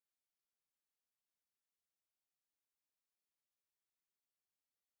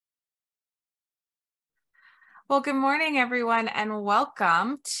Well, good morning, everyone, and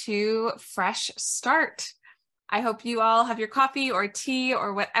welcome to Fresh Start. I hope you all have your coffee or tea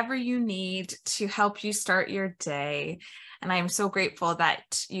or whatever you need to help you start your day. And I'm so grateful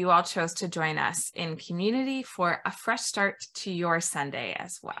that you all chose to join us in community for a fresh start to your Sunday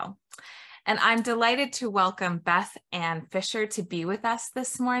as well. And I'm delighted to welcome Beth Ann Fisher to be with us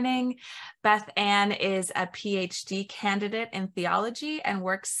this morning. Beth Ann is a PhD candidate in theology and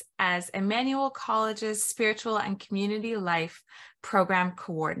works as Emmanuel College's Spiritual and Community Life Program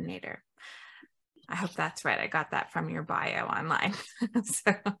Coordinator. I hope that's right. I got that from your bio online.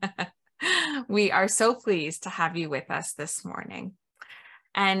 So we are so pleased to have you with us this morning.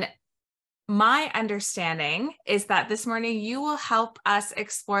 And my understanding is that this morning you will help us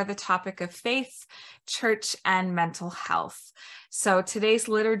explore the topic of faith, church, and mental health. So today's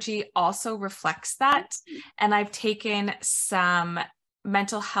liturgy also reflects that. And I've taken some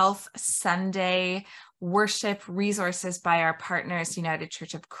Mental Health Sunday worship resources by our partners, United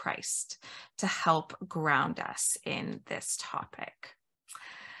Church of Christ, to help ground us in this topic.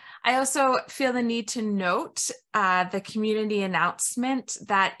 I also feel the need to note the community announcement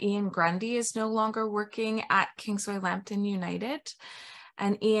that Ian Grundy is no longer working at Kingsway Lambton United.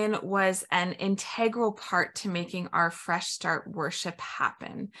 And Ian was an integral part to making our Fresh Start worship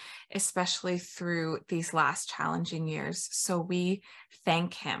happen, especially through these last challenging years. So we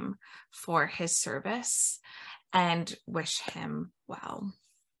thank him for his service and wish him well.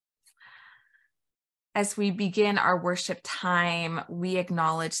 As we begin our worship time, we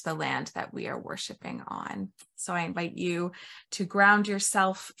acknowledge the land that we are worshiping on. So I invite you to ground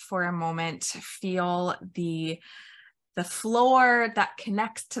yourself for a moment, feel the floor that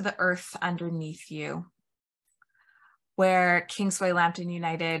connects to the earth underneath you. Where Kingsway Lambton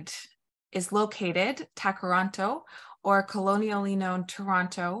United is located, Takaranto, or colonially known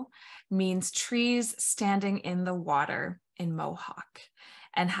Toronto, means trees standing in the water in Mohawk,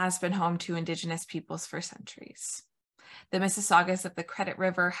 and has been home to Indigenous peoples for centuries. The Mississaugas of the Credit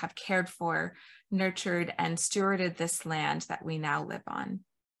River have cared for, nurtured, and stewarded this land that we now live on.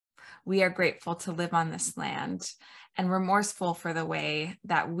 We are grateful to live on this land and remorseful for the way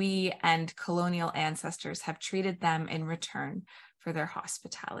that we and colonial ancestors have treated them in return for their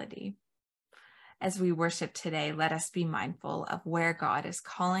hospitality. As we worship today, let us be mindful of where God is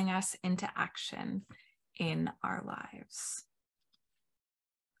calling us into action in our lives.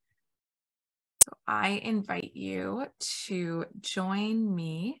 So I invite you to join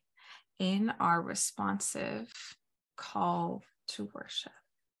me in our responsive call to worship.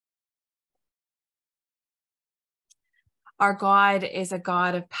 Our God is a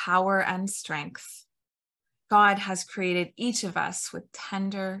God of power and strength. God has created each of us with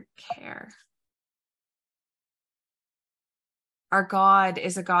tender care. Our God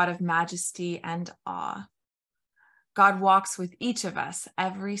is a God of majesty and awe. God walks with each of us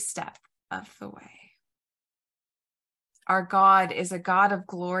every step of the way. Our God is a God of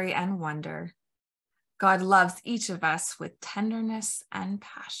glory and wonder. God loves each of us with tenderness and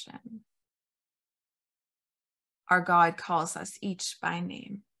passion. Our God calls us each by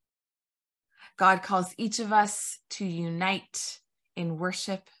name. God calls each of us to unite in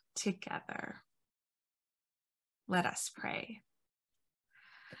worship together. Let us pray.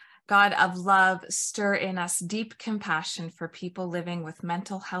 God of love, stir in us deep compassion for people living with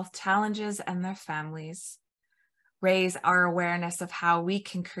mental health challenges and their families. Raise our awareness of how we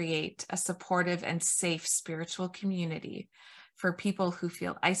can create a supportive and safe spiritual community for people who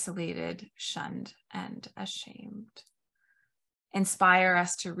feel isolated, shunned, and ashamed. Inspire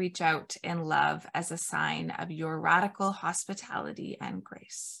us to reach out in love as a sign of your radical hospitality and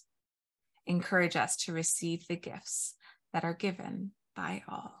grace. Encourage us to receive the gifts that are given by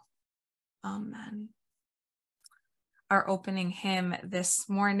all. Amen. Our opening hymn this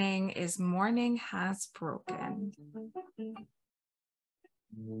morning is Morning Has Broken.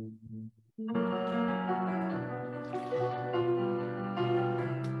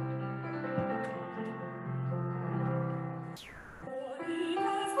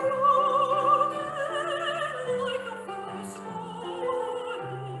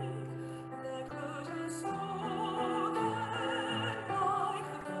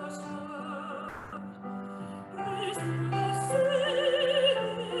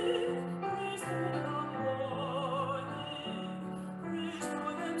 Praise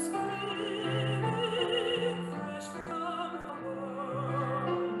to them,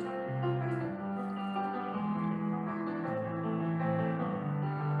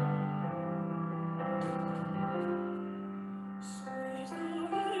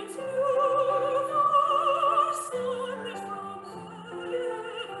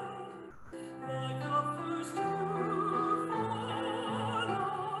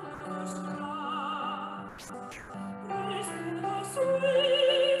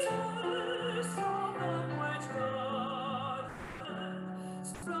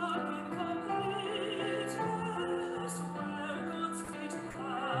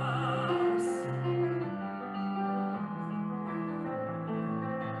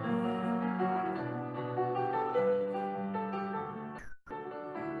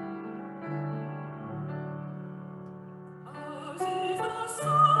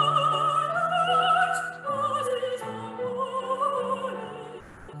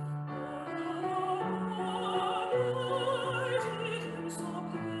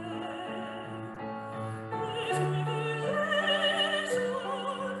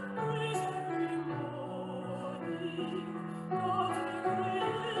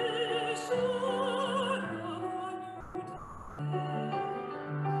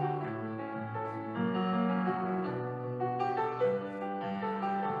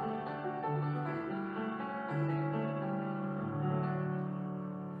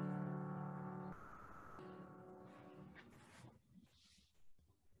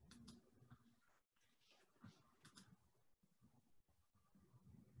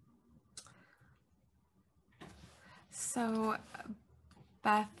 So,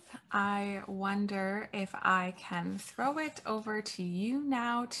 Beth, I wonder if I can throw it over to you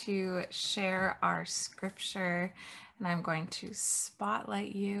now to share our scripture, and I'm going to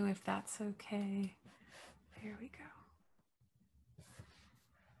spotlight you if that's okay. There we go.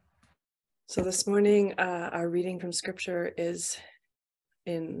 So this morning, our reading from scripture is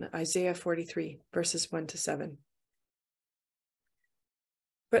in Isaiah 43, verses 1-7.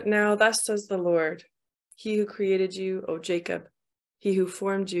 But now thus says the Lord, he who created you, O Jacob, he who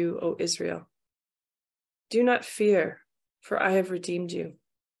formed you, O Israel. Do not fear, for I have redeemed you.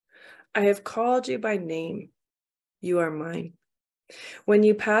 I have called you by name. You are mine. When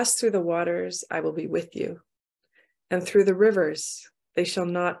you pass through the waters, I will be with you, and through the rivers, they shall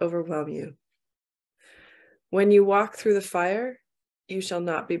not overwhelm you. When you walk through the fire, you shall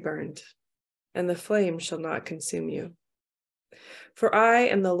not be burned, and the flame shall not consume you. For I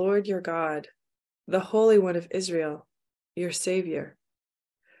am the Lord your God, the Holy One of Israel, your Savior.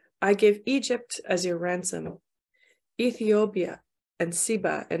 I give Egypt as your ransom, Ethiopia and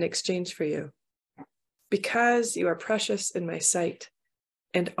Seba in exchange for you, because you are precious in my sight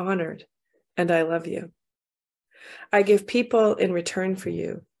and honored, and I love you. I give people in return for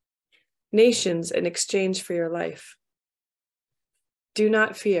you, nations in exchange for your life. Do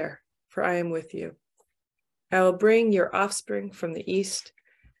not fear, for I am with you. I will bring your offspring from the east,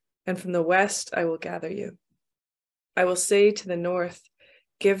 and from the west I will gather you. I will say to the north,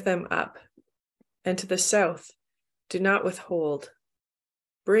 give them up, and to the south, do not withhold.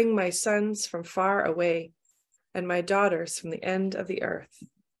 Bring my sons from far away, and my daughters from the end of the earth.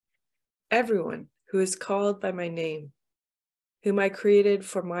 Everyone who is called by my name, whom I created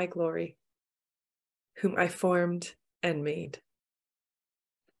for my glory, whom I formed and made.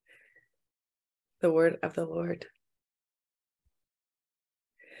 The word of the Lord.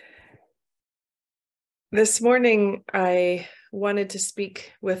 This morning, I wanted to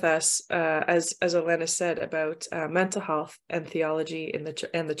speak with us, as Elena said, about mental health and theology in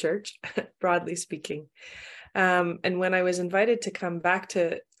the church, broadly speaking. And when I was invited to come back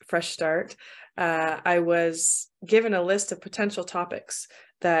to Fresh Start, I was given a list of potential topics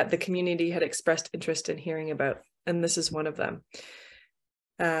that the community had expressed interest in hearing about, and this is one of them.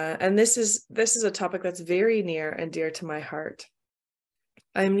 And this is a topic that's very near and dear to my heart.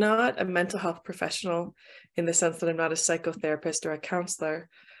 I'm not a mental health professional in the sense that I'm not a psychotherapist or a counselor,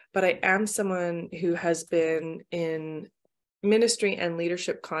 but I am someone who has been in ministry and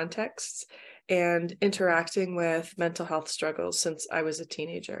leadership contexts and interacting with mental health struggles since I was a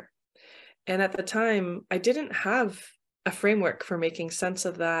teenager. And at the time, I didn't have a framework for making sense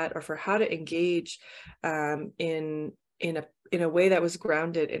of that or for how to engage in a way that was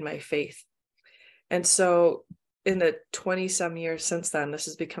grounded in my faith. And so in the 20 some years since then, this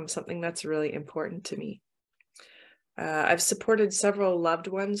has become something that's really important to me. I've supported several loved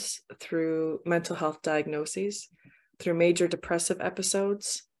ones through mental health diagnoses, through major depressive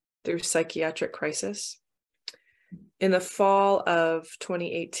episodes, through psychiatric crisis. In the fall of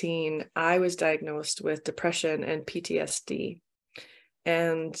 2018, I was diagnosed with depression and PTSD.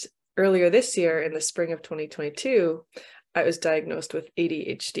 And earlier this year, in the spring of 2022, I was diagnosed with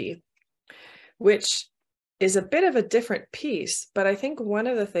ADHD, which is a bit of a different piece. But I think one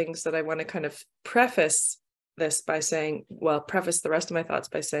of the things that I want to kind of preface the rest of my thoughts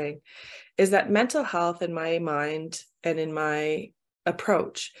by saying, is that mental health in my mind and in my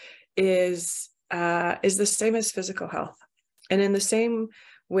approach is the same as physical health. And in the same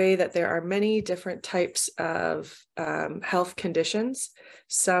way that there are many different types of health conditions,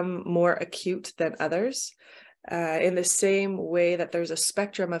 some more acute than others, in the same way that there's a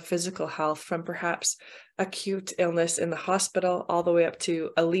spectrum of physical health from perhaps acute illness in the hospital all the way up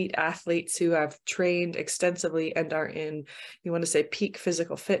to elite athletes who have trained extensively and are in, you want to say, peak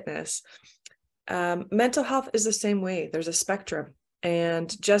physical fitness. Mental health is the same way. There's a spectrum.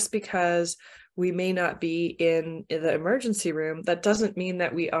 And just because we may not be in the emergency room, that doesn't mean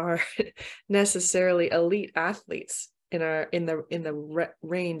that we are necessarily elite athletes in the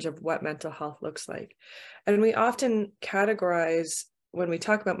range of what mental health looks like. And we often categorize, when we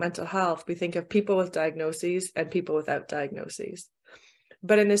talk about mental health, we think of people with diagnoses and people without diagnoses.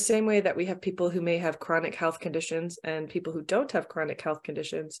 But in the same way that we have people who may have chronic health conditions and people who don't have chronic health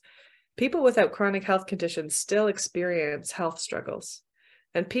conditions, people without chronic health conditions still experience health struggles.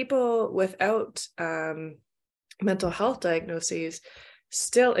 And people without mental health diagnoses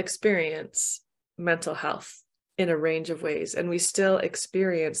still experience mental health in a range of ways. And we still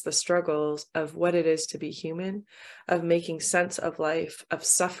experience the struggles of what it is to be human, of making sense of life, of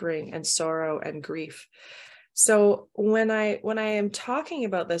suffering and sorrow and grief. So when I am talking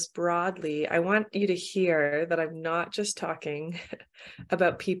about this broadly, I want you to hear that I'm not just talking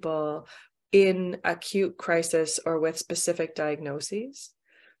about people in acute crisis or with specific diagnoses,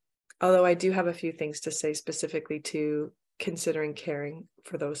 although I do have a few things to say specifically to considering caring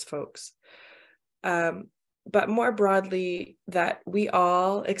for those folks. But more broadly, that we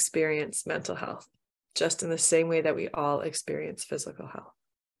all experience mental health, just in the same way that we all experience physical health.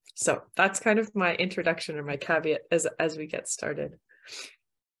 So that's kind of my introduction or my caveat as we get started.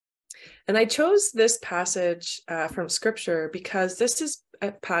 And I chose this passage from scripture because this is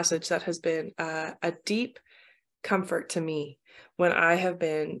a passage that has been a deep comfort to me when I have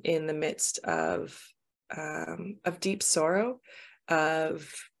been in the midst of deep sorrow,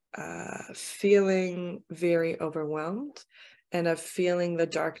 of feeling very overwhelmed, and of feeling the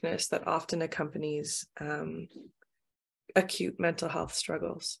darkness that often accompanies acute mental health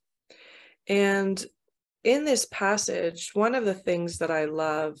struggles. And in this passage, one of the things that I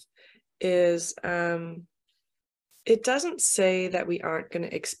love is it doesn't say that we aren't going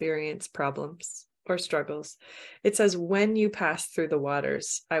to experience problems or struggles. It says, when you pass through the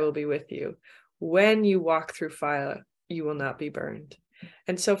waters, I will be with you. When you walk through fire, you will not be burned.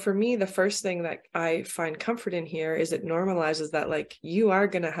 And so for me, the first thing that I find comfort in here is it normalizes that, like, you are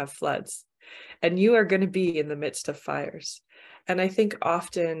going to have floods and you are going to be in the midst of fires. And I think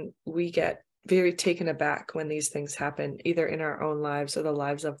often we get very taken aback when these things happen, either in our own lives or the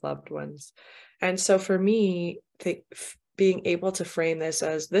lives of loved ones. And so for me, being able to frame this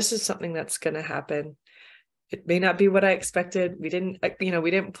as, this is something that's going to happen. It may not be what I expected. We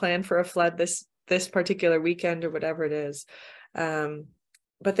didn't plan for a flood this particular weekend or whatever it is.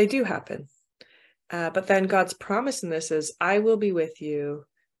 But they do happen. But then God's promise in this is, I will be with you.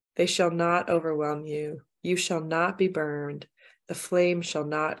 They shall not overwhelm you. You shall not be burned. The flame shall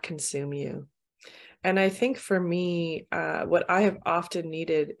not consume you. And I think for me, what I have often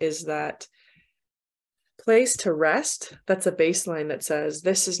needed is that place to rest. That's a baseline that says,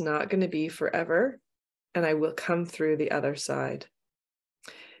 this is not going to be forever, and I will come through the other side.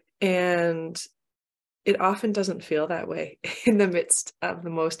 And it often doesn't feel that way in the midst of the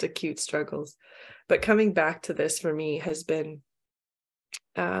most acute struggles. But coming back to this for me has been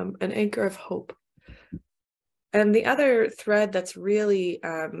an anchor of hope. And the other thread that's really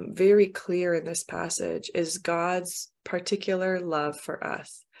very clear in this passage is God's particular love for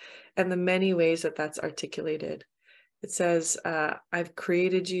us and the many ways that that's articulated. It says, I've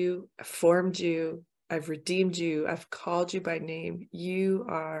created you, I've formed you, I've redeemed you, I've called you by name. You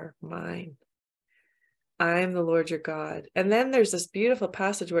are mine. I am the Lord your God. And then there's this beautiful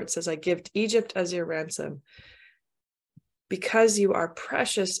passage where it says, I give Egypt as your ransom because you are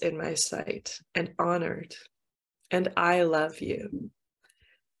precious in my sight and honored, and I love you.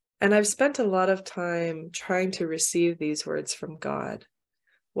 And I've spent a lot of time trying to receive these words from God.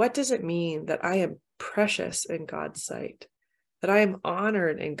 What does it mean that I am precious in God's sight, that I am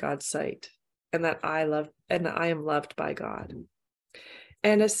honored in God's sight, and that I am loved by God?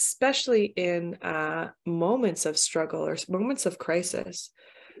 And especially in moments of struggle or moments of crisis,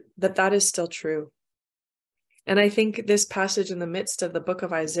 that is still true. And I think this passage in the midst of the book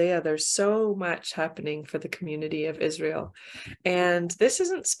of Isaiah, there's so much happening for the community of Israel. And this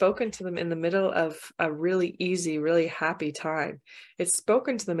isn't spoken to them in the middle of a really easy, really happy time. It's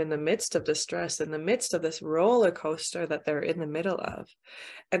spoken to them in the midst of distress, in the midst of this roller coaster that they're in the middle of.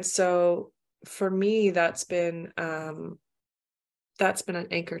 And so for me, that's been an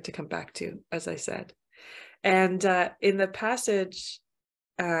anchor to come back to, as I said. And in the passage,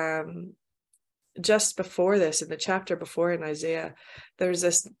 just before this, in the chapter before in Isaiah, there's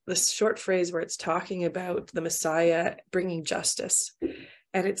this short phrase where it's talking about the Messiah bringing justice.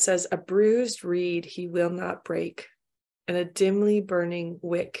 And it says, a bruised reed he will not break, and a dimly burning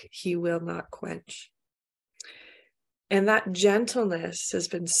wick he will not quench. And that gentleness has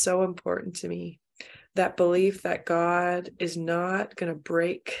been so important to me, that belief that God is not going to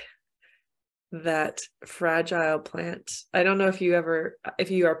break that fragile plant. I don't know if you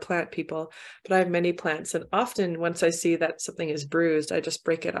are plant people, but I have many plants, and often once I see that something is bruised, I just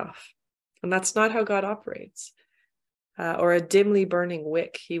break it off. And that's not how God operates. Or a dimly burning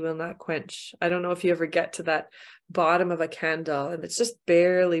wick he will not quench. I don't know if you ever get to that bottom of a candle and it's just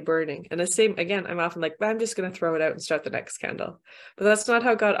barely burning. And the same, again, I'm often like, I'm just going to throw it out and start the next candle. But that's not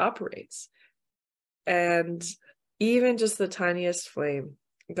how God operates. And even just the tiniest flame,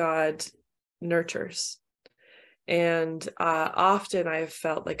 God nurtures. And often I have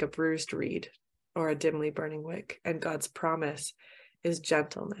felt like a bruised reed or a dimly burning wick, and God's promise is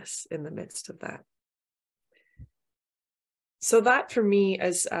gentleness in the midst of that. So that for me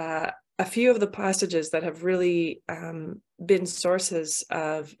is a few of the passages that have really been sources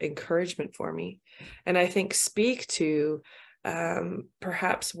of encouragement for me, and I think speak to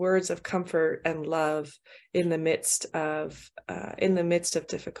perhaps words of comfort and love in the midst of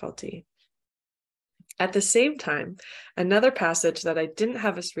difficulty. At the same time, another passage that I didn't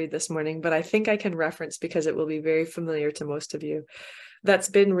have us read this morning, but I think I can reference because it will be very familiar to most of you, that's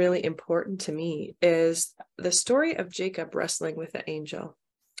been really important to me, is the story of Jacob wrestling with the angel.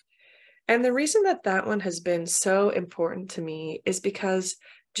 And the reason that that one has been so important to me is because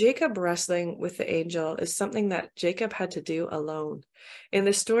Jacob wrestling with the angel is something that Jacob had to do alone. In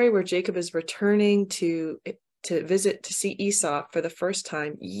the story where Jacob is returning to see Esau for the first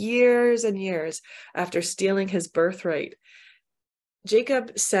time, years and years after stealing his birthright,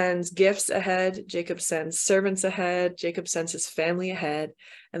 Jacob sends gifts ahead, Jacob sends servants ahead, Jacob sends his family ahead,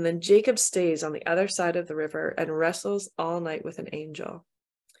 and then Jacob stays on the other side of the river and wrestles all night with an angel.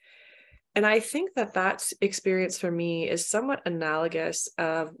 And I think that that experience for me is somewhat analogous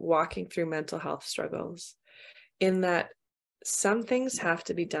of walking through mental health struggles, in that some things have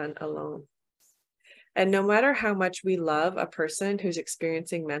to be done alone. And no matter how much we love a person who's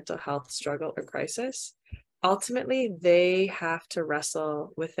experiencing mental health struggle or crisis, ultimately they have to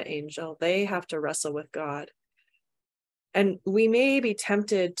wrestle with the angel. They have to wrestle with God. And we may be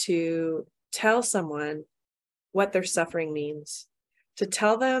tempted to tell someone what their suffering means, to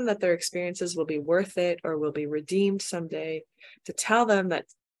tell them that their experiences will be worth it or will be redeemed someday, to tell them that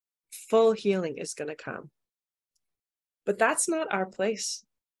full healing is going to come. But that's not our place.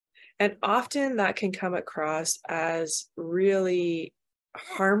 And often that can come across as really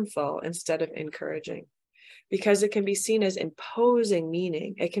harmful instead of encouraging, because it can be seen as imposing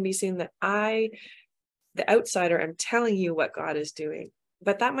meaning. It can be seen that I, the outsider, am telling you what God is doing,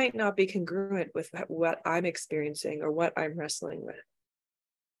 but that might not be congruent with what I'm experiencing or what I'm wrestling with.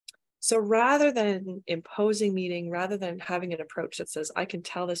 So rather than imposing meaning, rather than having an approach that says, I can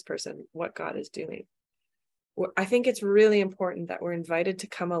tell this person what God is doing, I think it's really important that we're invited to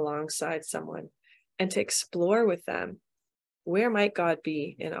come alongside someone and to explore with them, where might God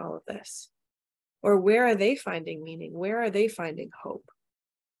be in all of this? Or where are they finding meaning? Where are they finding hope?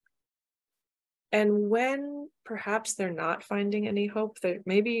 And when perhaps they're not finding any hope, that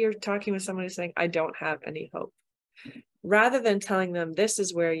maybe you're talking with someone who's saying, I don't have any hope. Rather than telling them this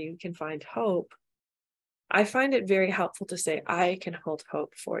is where you can find hope, I find it very helpful to say, I can hold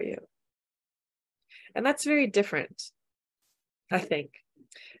hope for you. And that's very different, I think.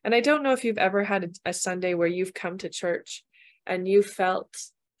 And I don't know if you've ever had a Sunday where you've come to church and you felt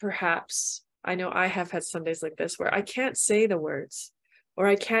perhaps, I know I have had Sundays like this, where I can't say the words or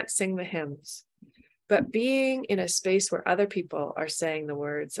I can't sing the hymns, but being in a space where other people are saying the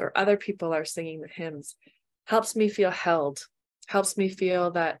words or other people are singing the hymns helps me feel held, helps me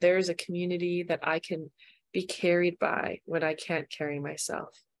feel that there's a community that I can be carried by when I can't carry myself.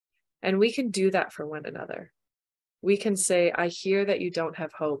 And we can do that for one another. We can say, I hear that you don't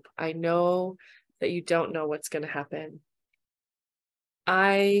have hope. I know that you don't know what's going to happen.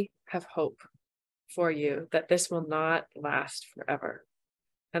 I have hope for you that this will not last forever.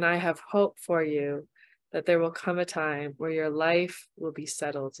 And I have hope for you that there will come a time where your life will be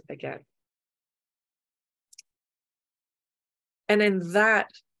settled again. And in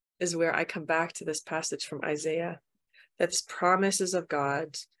that is where I come back to this passage from Isaiah, that's promises of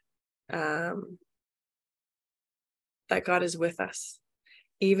God, that God is with us,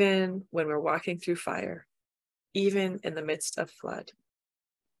 even when we're walking through fire, even in the midst of flood.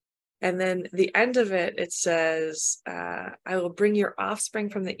 And then the end of it, it says, I will bring your offspring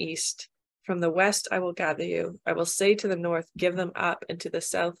from the east. From the west, I will gather you. I will say to the north, give them up, and to the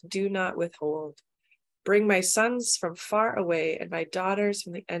south, do not withhold. Bring my sons from far away and my daughters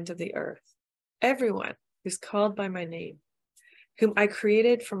from the end of the earth. Everyone who's called by my name, whom I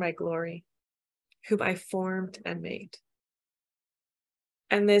created for my glory, whom I formed and made.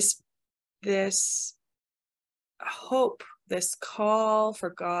 And this hope, this call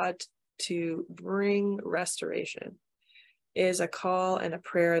for God to bring restoration is a call and a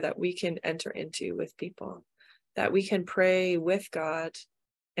prayer that we can enter into with people, that we can pray with God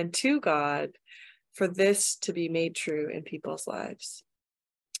and to God for this to be made true in people's lives.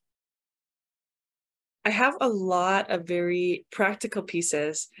 I have a lot of very practical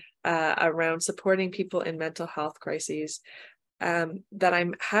pieces around supporting people in mental health crises that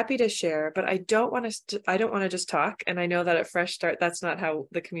I'm happy to share, but I don't want to just talk. And I know that at Fresh Start, that's not how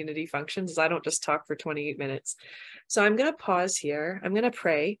the community functions. Is I don't just talk for 28 minutes. So I'm going to pause here. I'm going to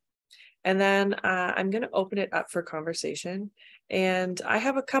pray, and then I'm going to open it up for conversation. And I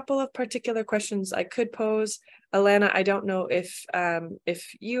have a couple of particular questions I could pose. Alana, I don't know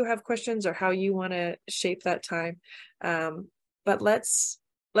if you have questions or how you want to shape that time. But let's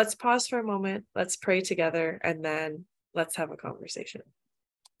pause for a moment. Let's pray together, and then let's have a conversation.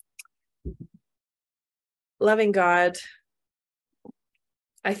 Loving God,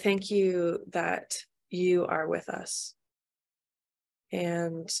 I thank you that you are with us.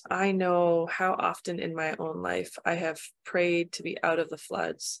 And I know how often in my own life I have prayed to be out of the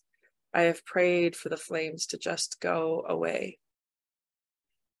floods. I have prayed for the flames to just go away.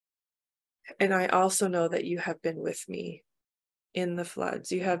 And I also know that you have been with me in the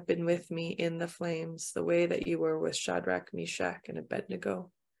floods. You have been with me in the flames, the way that you were with Shadrach, Meshach, and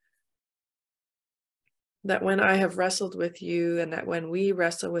Abednego. That when I have wrestled with you, and that when we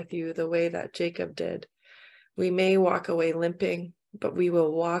wrestle with you the way that Jacob did, we may walk away limping, but we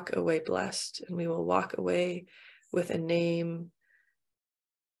will walk away blessed, and we will walk away with a name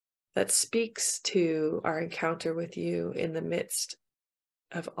that speaks to our encounter with you in the midst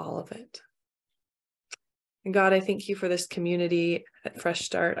of all of it. And God, I thank you for this community at Fresh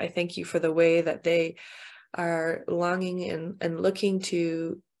Start. I thank you for the way that they are longing and looking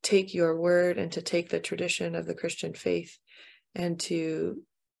to take your word and to take the tradition of the Christian faith and to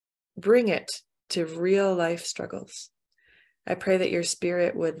bring it to real life struggles. I pray that your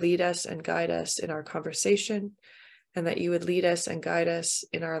Spirit would lead us and guide us in our conversation, and that you would lead us and guide us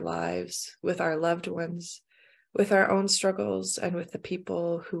in our lives with our loved ones, with our own struggles, and with the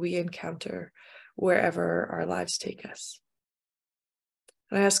people who we encounter wherever our lives take us.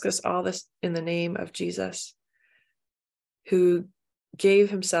 And I ask us all this in the name of Jesus, who gave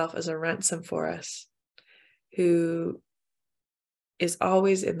himself as a ransom for us, who is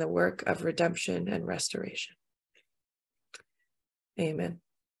always in the work of redemption and restoration. Amen.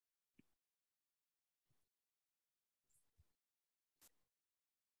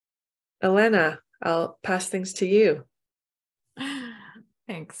 Elena, I'll pass things to you.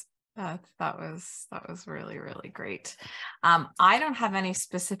 Thanks, Beth. That was really, really great. I don't have any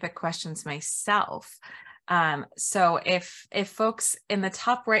specific questions myself. So if folks in the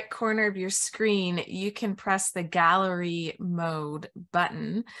top right corner of your screen, you can press the gallery mode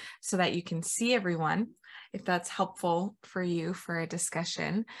button so that you can see everyone, if that's helpful for you for a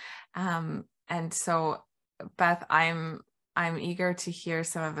discussion. And so, Beth, I'm eager to hear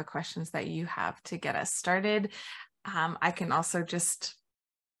some of the questions that you have to get us started. I can also just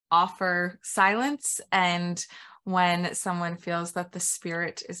offer silence, and when someone feels that the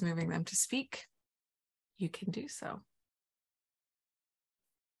Spirit is moving them to speak, you can do so.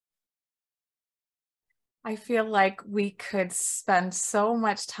 I feel like we could spend so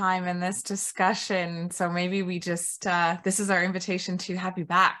much time in this discussion, so maybe we just, this is our invitation to have you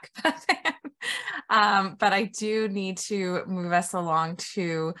back. But I do need to move us along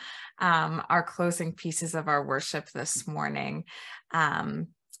to our closing pieces of our worship this morning.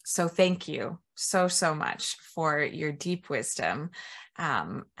 So thank you so much for your deep wisdom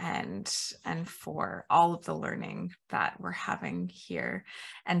and for all of the learning that we're having here.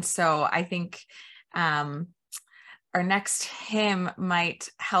 And so I think our next hymn might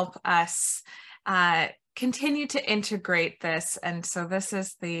help us continue to integrate this. And so this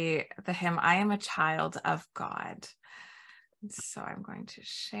is the hymn, I Am a Child of God. So I'm going to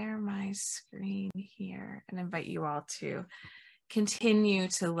share my screen here and invite you all to continue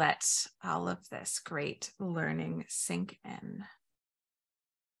to let all of this great learning sink in.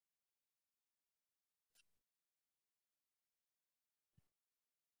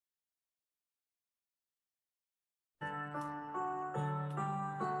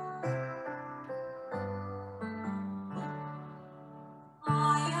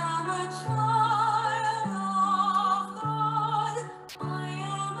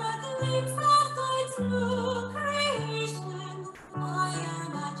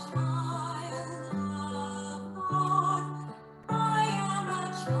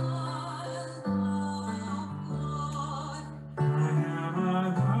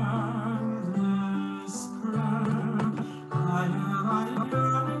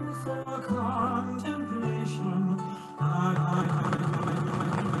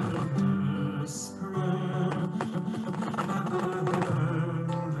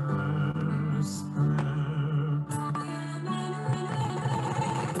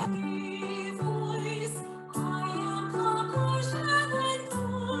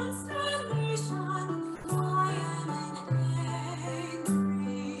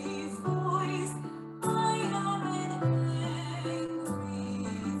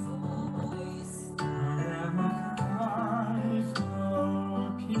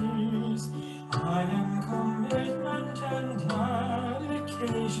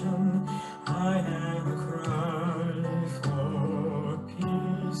 occasion, I am a cry for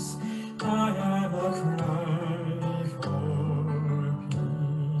peace. I am a cry for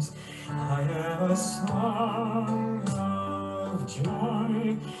peace. I am a song of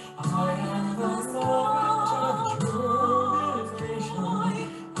joy. I am the moment of jubilation.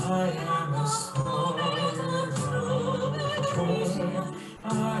 I am a song of joy.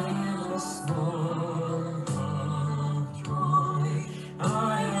 I am a song of joy.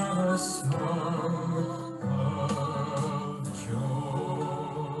 I am a song of joy.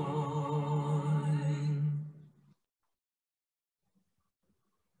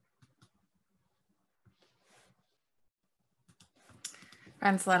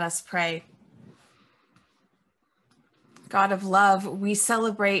 Friends, let us pray. God of love, we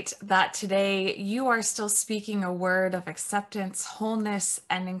celebrate that today you are still speaking a word of acceptance, wholeness,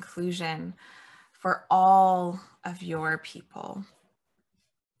 and inclusion for all of your people.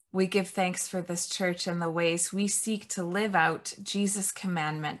 We give thanks for this church and the ways we seek to live out Jesus'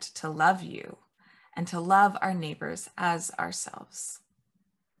 commandment to love you and to love our neighbors as ourselves.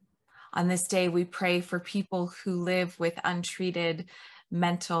 On this day, we pray for people who live with untreated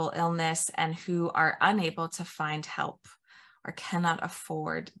mental illness and who are unable to find help or cannot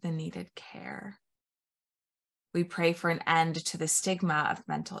afford the needed care. We pray for an end to the stigma of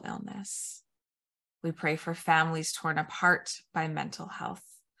mental illness. We pray for families torn apart by mental health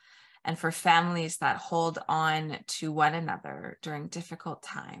and for families that hold on to one another during difficult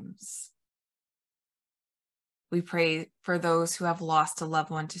times. We pray for those who have lost a loved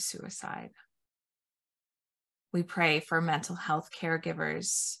one to suicide. We pray for mental health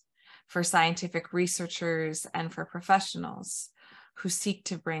caregivers, for scientific researchers, and for professionals who seek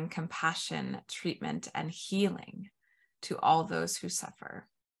to bring compassion, treatment, and healing to all those who suffer.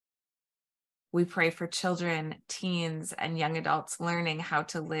 We pray for children, teens, and young adults learning how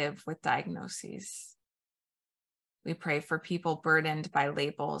to live with diagnoses. We pray for people burdened by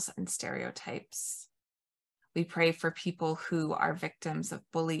labels and stereotypes. We pray for people who are victims of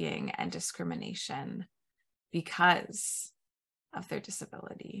bullying and discrimination because of their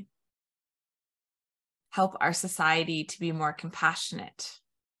disability. Help our society to be more compassionate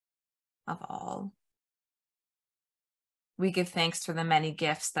of all. We give thanks for the many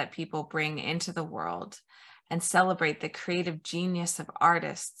gifts that people bring into the world and celebrate the creative genius of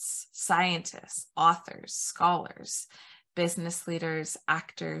artists, scientists, authors, scholars, business leaders,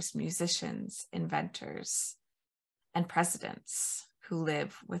 actors, musicians, inventors, and presidents who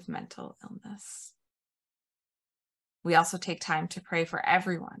live with mental illness. We also take time to pray for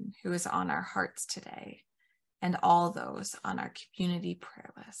everyone who is on our hearts today and all those on our community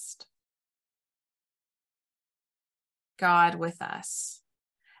prayer list. God with us,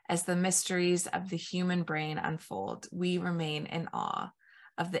 as the mysteries of the human brain unfold, we remain in awe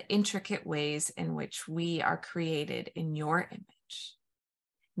of the intricate ways in which we are created in your image.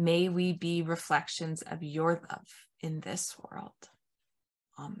 May we be reflections of your love in this world.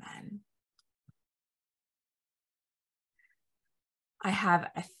 Amen. I have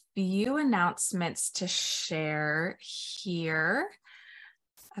a few announcements to share here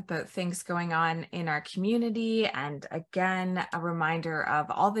about things going on in our community. And again, a reminder of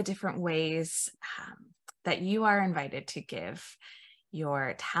all the different ways that you are invited to give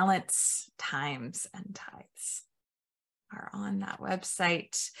your talents, times, and tithes are on that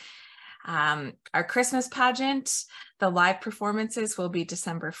website. Our Christmas pageant, the live performances will be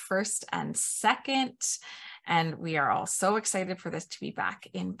December 1st and 2nd. And we are all so excited for this to be back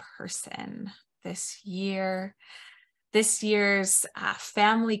in person this year. This year's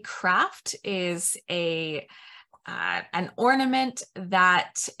family craft is an ornament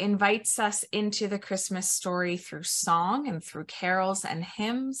that invites us into the Christmas story through song and through carols and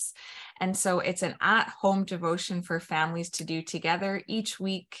hymns. And so it's an at-home devotion for families to do together each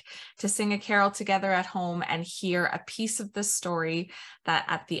week, to sing a carol together at home and hear a piece of the story that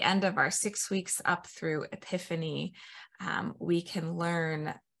at the end of our 6 weeks up through Epiphany, we can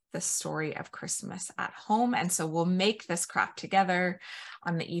learn the story of Christmas at home. And so we'll make this craft together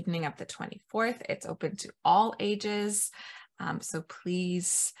on the evening of the 24th. It's open to all ages. So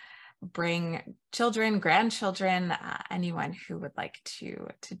please bring children, grandchildren, anyone who would like to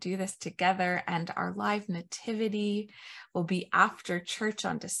do this together. And our live nativity will be after church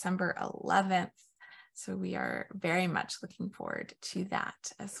on December 11th. So we are very much looking forward to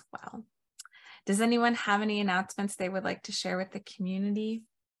that as well. Does anyone have any announcements they would like to share with the community?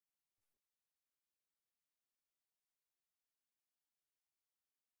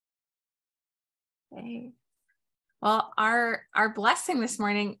 Okay. Well, our blessing this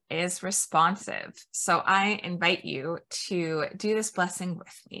morning is responsive. So I invite you to do this blessing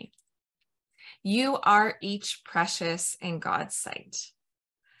with me. You are each precious in God's sight.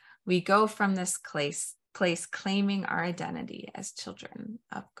 We go from this place claiming our identity as children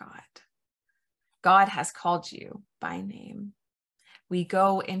of God. God has called you by name. We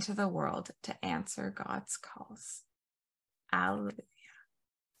go into the world to answer God's calls. Alleluia.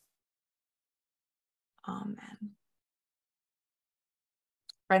 Amen.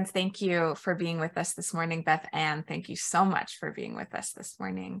 Friends, thank you for being with us this morning. Beth Ann, thank you so much for being with us this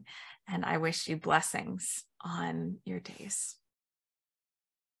morning. And I wish you blessings on your days.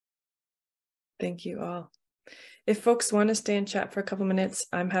 Thank you all. If folks want to stay and chat for a couple minutes,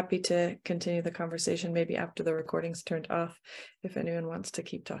 I'm happy to continue the conversation maybe after the recording's turned off, if anyone wants to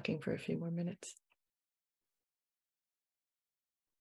keep talking for a few more minutes.